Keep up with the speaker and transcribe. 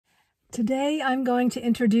Today I'm going to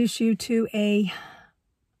introduce you to an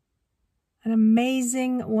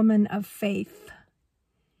amazing woman of faith.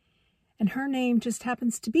 And her name just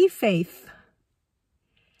happens to be Faith.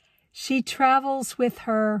 She travels with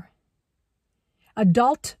her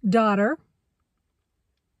adult daughter.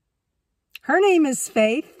 Her name is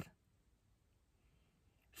Faith.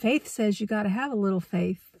 Faith says you got to have a little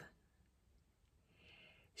faith.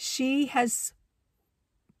 She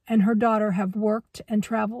and her daughter have worked and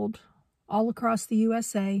traveled all across the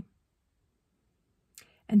USA.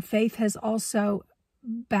 And Faith has also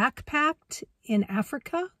backpacked in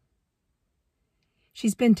Africa.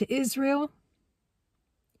 She's been to Israel.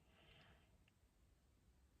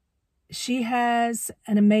 She has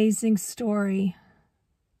an amazing story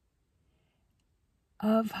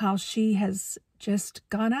of how she has just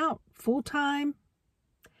gone out full-time.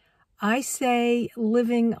 I say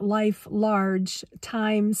living life large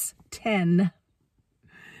times 10.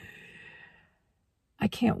 I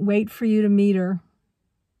can't wait for you to meet her.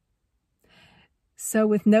 So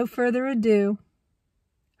with no further ado,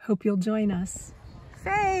 hope you'll join us.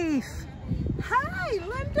 Faith! Hi,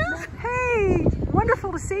 Linda! Hey!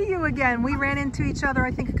 Wonderful to see you again. We ran into each other,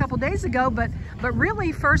 I think, a couple days ago, but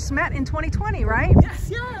really first met in 2020, right?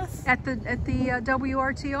 Yes. At the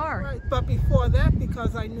WRTR. Right, but before that,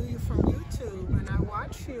 because I knew you from YouTube and I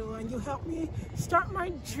watched you and you helped me start my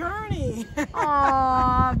journey.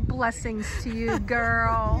 Aw, blessings to you,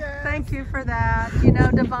 girl. Yes. Thank you for that. You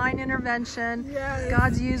know, divine intervention. Yes.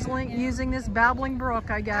 God's using this babbling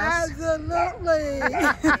brook, I guess. Absolutely.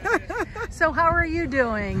 So how are you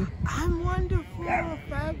doing? I'm wonderful,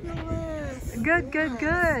 fabulous. Good, good,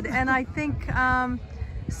 good. And I think,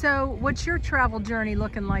 so what's your travel journey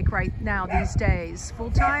looking like right now these days?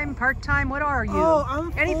 Full-time, part-time, what are you? Oh,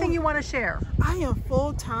 I'm anything you want to share? I am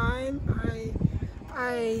full-time.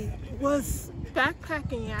 I was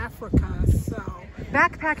backpacking Africa, so.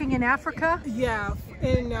 Backpacking in Africa? Yeah,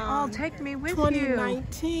 in take me with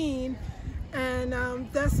 2019. And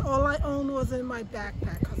that's all I owned was in my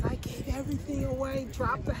backpack because I gave everything away,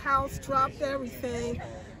 dropped the house, dropped everything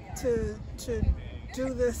to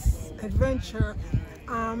do this adventure.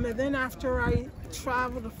 And then after I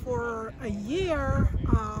traveled for a year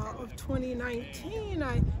of 2019,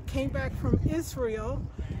 I came back from Israel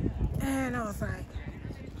and I was like,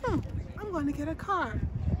 I'm going to get a car.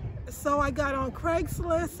 So I got on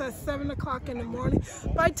Craigslist at 7 o'clock in the morning.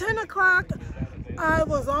 By 10 o'clock, I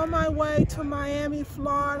was on my way to Miami,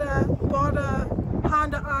 Florida, bought a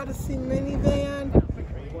Honda Odyssey minivan,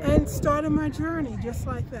 and started my journey just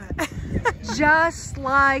like that. Just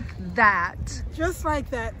like that. Just like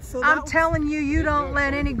that. So I'm telling you, you don't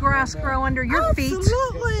let any grass grow under your feet.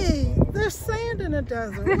 Absolutely. There's sand in the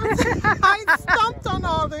desert. I stomped on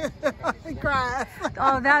all the grass.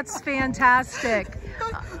 Oh, that's fantastic.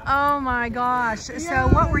 Oh my gosh. Yeah. So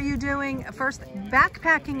what were you doing first?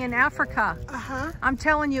 Backpacking in Africa. I'm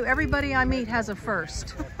telling you, everybody I meet has a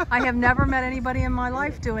first. I have never met anybody in my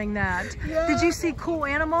life doing that. Yeah. Did you see cool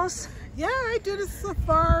animals? Yeah, I did a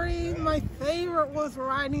safari. My favorite was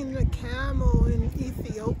riding the camel in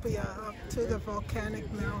Ethiopia up to the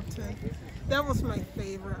volcanic mountain. That was my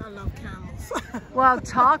favorite. I love camels. Well,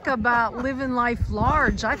 talk about living life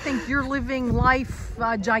large. I think you're living life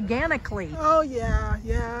gigantically. Oh, yeah,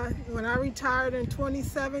 yeah. When I retired in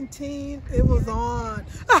 2017, it was on.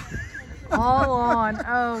 All on.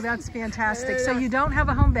 Oh, that's fantastic. So you don't have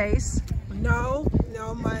a home base? No,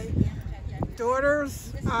 my daughter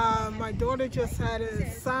just had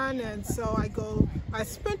a son, and so I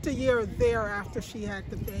spent a year there after she had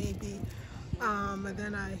the baby, and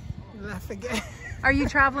then I left again. Are you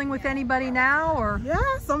traveling with anybody now, or?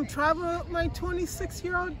 Yes, I'm traveling with my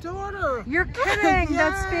 26-year-old daughter. You're kidding.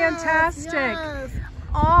 Yes, that's fantastic. Yes.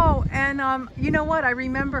 Oh, and you know what? I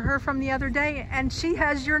remember her from the other day, and she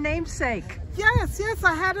has your namesake. Yes,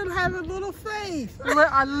 I had to have a little faith.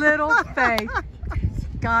 A little faith.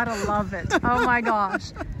 Gotta love it. Oh my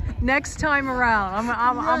gosh. Next time around,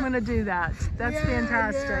 I'm gonna do that. That's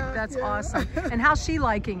fantastic. That's awesome. And how's she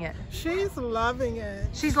liking it? She's loving it.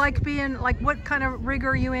 She's like being like, what kind of rig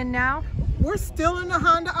are you in now? We're still in the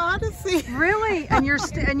Honda Odyssey. Really? And you're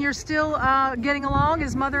still getting along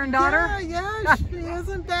as mother and daughter? Yeah. She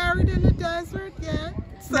isn't buried in the desert yet.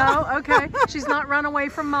 So. No, okay. She's not run away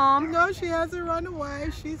from mom? No, she hasn't run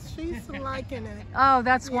away. She's liking it. Oh,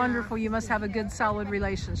 that's wonderful. You must have a good, solid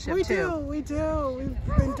relationship too. We do.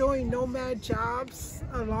 We've been doing nomad jobs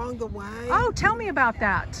along the way. Oh, tell me about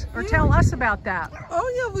that, or tell us about that. Oh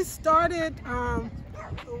yeah, we started.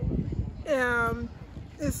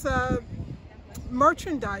 It's a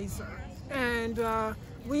merchandiser, and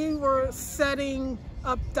we were setting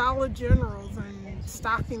up Dollar Generals and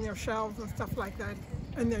stocking their shelves and stuff like that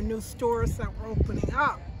in their new stores that were opening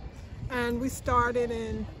up. And we started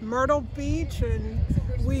in Myrtle Beach, and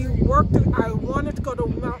we worked. I wanted to go to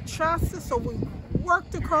Mount Shasta, so we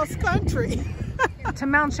worked across country. To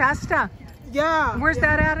Mount Shasta? Yeah. Where's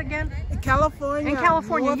that at again? In California. In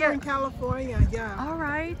California, Northern California, yeah. All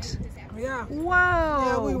right. Yeah. Whoa.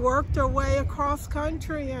 Yeah, we worked our way across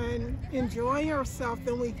country and enjoying ourselves.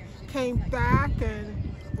 Then we came back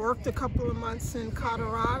and worked a couple of months in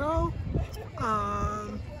Colorado.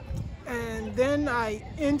 And then I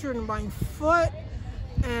injured my foot,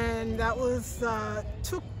 and that was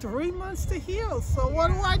took 3 months to heal. So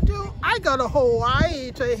what do? I go to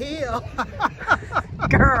Hawaii to heal.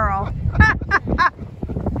 Girl.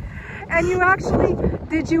 And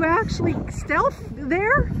did you actually stealth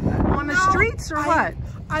there on the streets or what?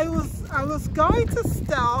 I was going to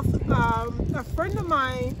stealth. A friend of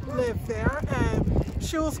mine lived there, and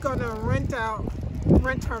she was going to rent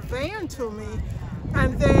her van to me.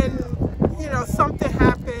 And then, you know, something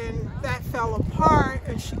happened that fell apart,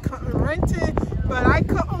 and she couldn't rent it. But I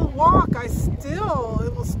couldn't walk.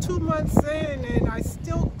 It was 2 months in, and I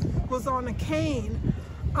still was on a cane.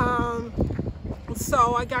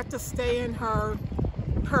 So I got to stay in her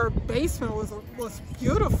basement. Was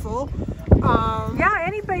beautiful. Yeah,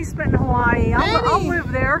 any basement in Hawaii. I'll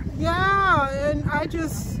live there. Yeah, and I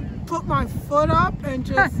just put my foot up and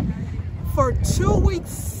just for 2 weeks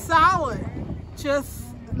solid, just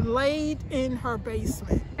laid in her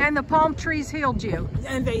basement. And the palm trees healed you.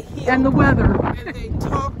 And they healed. And the weather. And they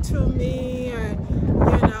talked to me, and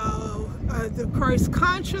you know, the Christ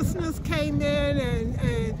consciousness came in and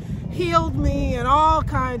healed me and all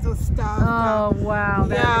kinds of stuff. Oh wow,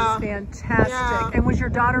 that is fantastic. Yeah. And was your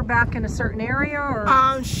daughter back in a certain area, or?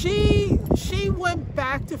 She went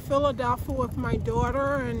back to Philadelphia with my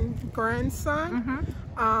daughter and grandson.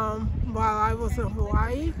 While I was in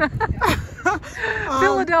Hawaii.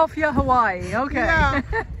 Philadelphia, Hawaii. Okay. Yeah.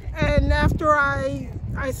 And after I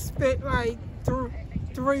spent like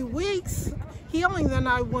 3 weeks healing, then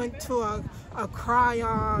I went to a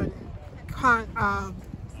cryon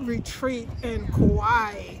retreat in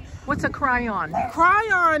Kauai. What's a cryon?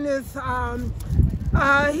 Cryon is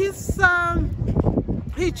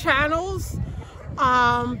he channels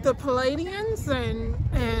the Palladians and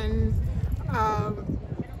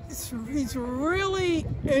he's really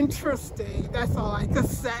interesting. That's all I can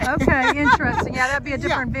say. Okay, interesting. Yeah, that'd be a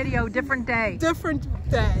different video, different day. Different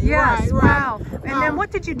day. Yes. Right, wow. right. And then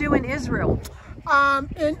what did you do in Israel?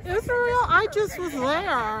 In Israel, I just was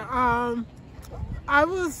there. I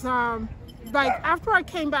was like, after I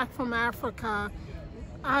came back from Africa,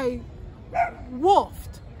 I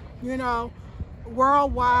WOOFed, you know,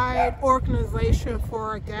 Worldwide Organization for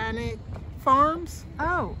Organic Farms.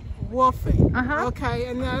 Oh. WOOFing. Okay,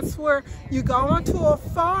 and that's where you go onto a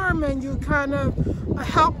farm and you kind of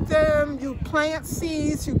help them. You plant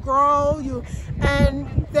seeds, you grow,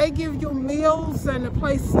 and they give you meals and a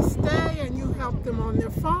place to stay, and you help them on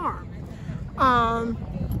their farm.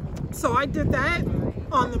 So I did that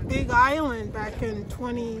on the Big Island back in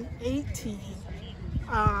 2018.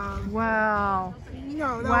 Wow.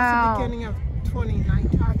 No, that was the beginning of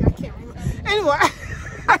 2019. I can't remember. Anyway.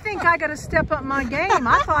 I think I got to step up my game.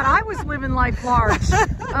 I thought I was living life large.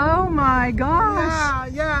 Oh my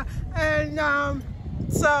gosh. Yeah. And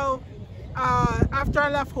so after I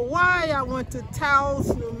left Hawaii, I went to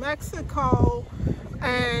Taos, New Mexico,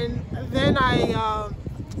 and then I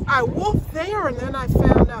WOOFed there, and then I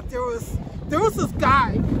found out there was this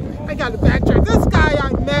guy. I got to backtrack. This guy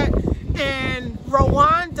I met in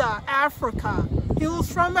Rwanda, Africa. He was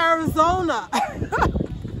from Arizona.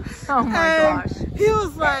 Oh my gosh. He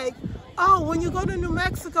was like, oh, when you go to New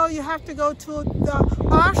Mexico, you have to go to the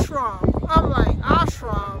ashram. I'm like,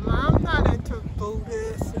 ashram? I'm not into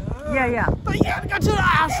Buddhist. Yeah. But you have to go to the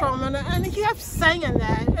ashram. And he kept saying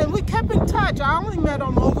that. And we kept in touch. I only met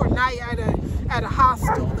him overnight at a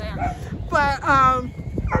hostel there. But,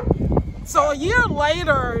 so a year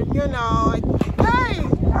later, you know, like, hey,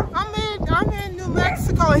 I'm in New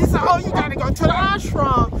Mexico. He said, oh, you got to go to the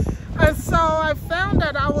ashram. And so I found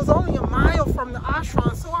that I was only a mile from the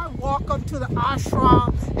ashram, so I walked up to the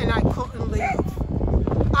ashram and I couldn't leave.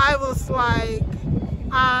 I was like,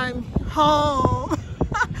 I'm home.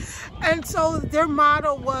 And so their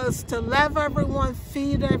motto was to love everyone,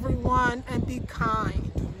 feed everyone, and be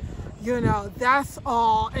kind. You know, that's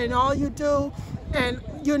all. And all you do, and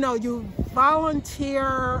you know, you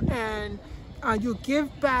volunteer and you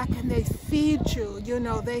give back, and they feed you. You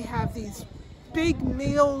know, they have these big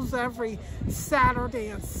meals every Saturday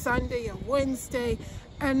and Sunday and Wednesday,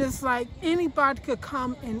 and it's like anybody could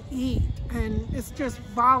come and eat, and it's just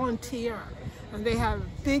volunteer. and they have a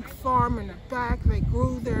big farm in the back. They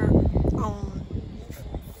grew their own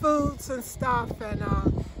foods and stuff, and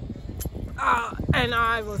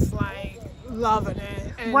I was like loving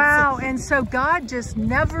it. And wow, and so God just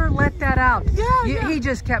never let that out. Yeah, He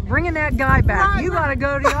just kept bringing that guy back. Right, you got to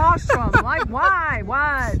go to the ashram. Like, why?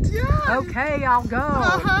 What? Yeah. Okay, I'll go.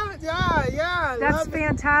 Yeah. That's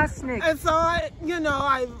fantastic. And so I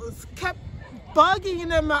kept bugging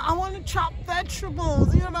them. I want to chop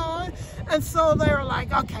vegetables, and so they were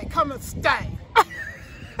like, okay, come and stay.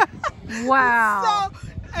 Wow. So,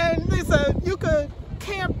 and they said you could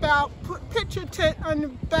camp out, pitch your tent on the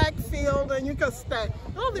backfield, and you could stay.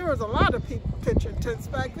 Oh, there was a lot of people pitching tents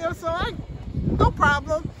back there, so no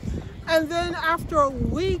problem. And then after a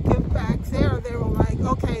week of back there, they were like,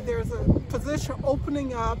 okay, there's a position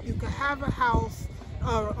opening up. You can have a house,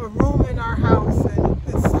 a room in our house, and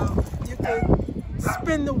so you can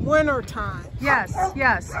spend the winter time. Yes.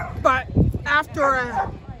 But after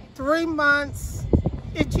 3 months,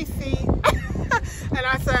 itchy feet, and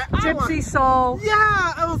I said, Gypsy soul.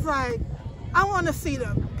 Yeah, I was like, I want to see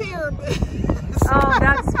the pyramids. Oh,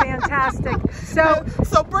 that's fantastic. So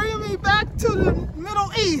bringing me back to the Middle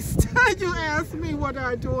East. You asked me what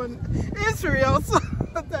I do in Israel, so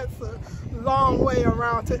that's a long way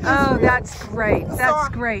around to Israel. Oh, that's great. That's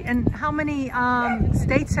great. And how many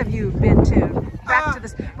states have you been to?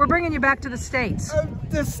 We're bringing you back to the States.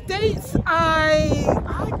 The States,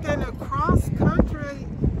 I've been across country.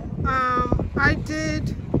 I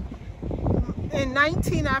did in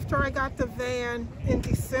 19, after I got the van in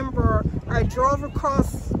December, I drove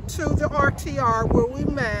across to the RTR where we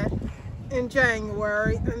met in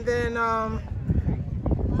January, and then I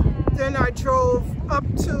drove up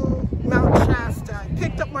to Mount Shasta. I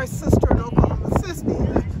picked up my sister in Oklahoma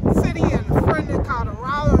City and a friend in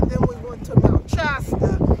Colorado, and then we went to Mount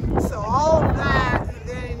Shasta. So all of that, and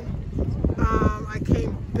then I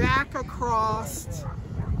came back across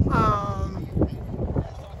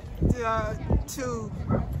to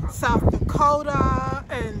South Dakota,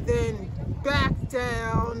 and then back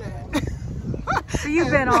down. So you've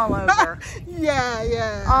been all over.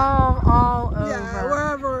 Yeah. All over. Yeah,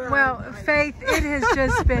 wherever. Well, Faith, it has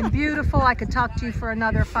just been beautiful. I could talk to you for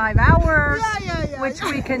another 5 hours, which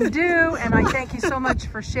we can do. And I thank you so much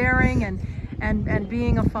for sharing and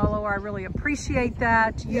being a follower. I really appreciate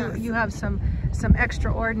that. You have some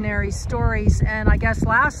extraordinary stories. And I guess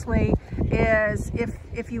lastly is,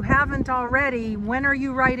 if you haven't already, when are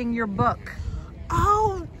you writing your book?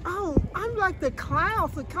 Oh, I'm like the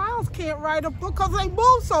clouds. The clouds can't write a book because they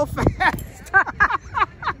move so fast.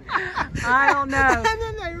 I don't know. And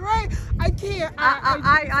then they write. I can't.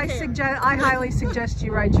 I highly suggest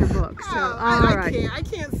you write your book. So, I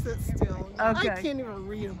can't sit still. Okay. I can't even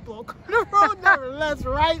read a book on the road. Nevertheless,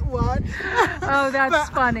 write one. Oh, that's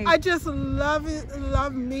funny. I just love it.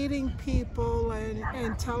 Love meeting people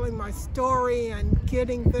and telling my story and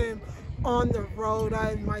getting them on the road.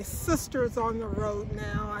 My sister's on the road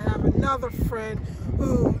now. I have another friend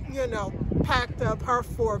who, packed up her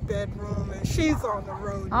 4-bedroom, and she's on the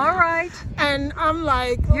road now. All right. And I'm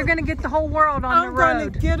like, you're going to get the whole world on the road. I'm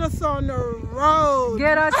going to get us on the road.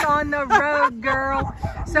 Get us on the road, girl.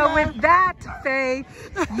 So with that, Faith,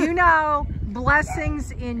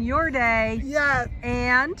 blessings in your day. Yes.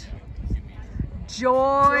 And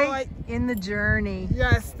joy in the journey.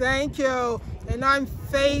 Yes, thank you. And I'm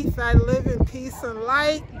Faith. I live in peace and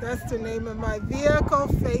light. That's the name of my vehicle,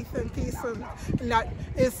 Faith and Peace and Light.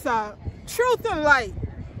 It's Truth and Light.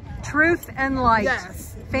 Truth and Light.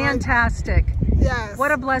 Yes. Fantastic. Yes.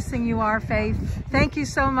 What a blessing you are, Faith. Thank you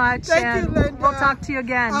so much. Thank you, Linda. We'll talk to you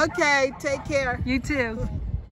again. Okay, take care. You too.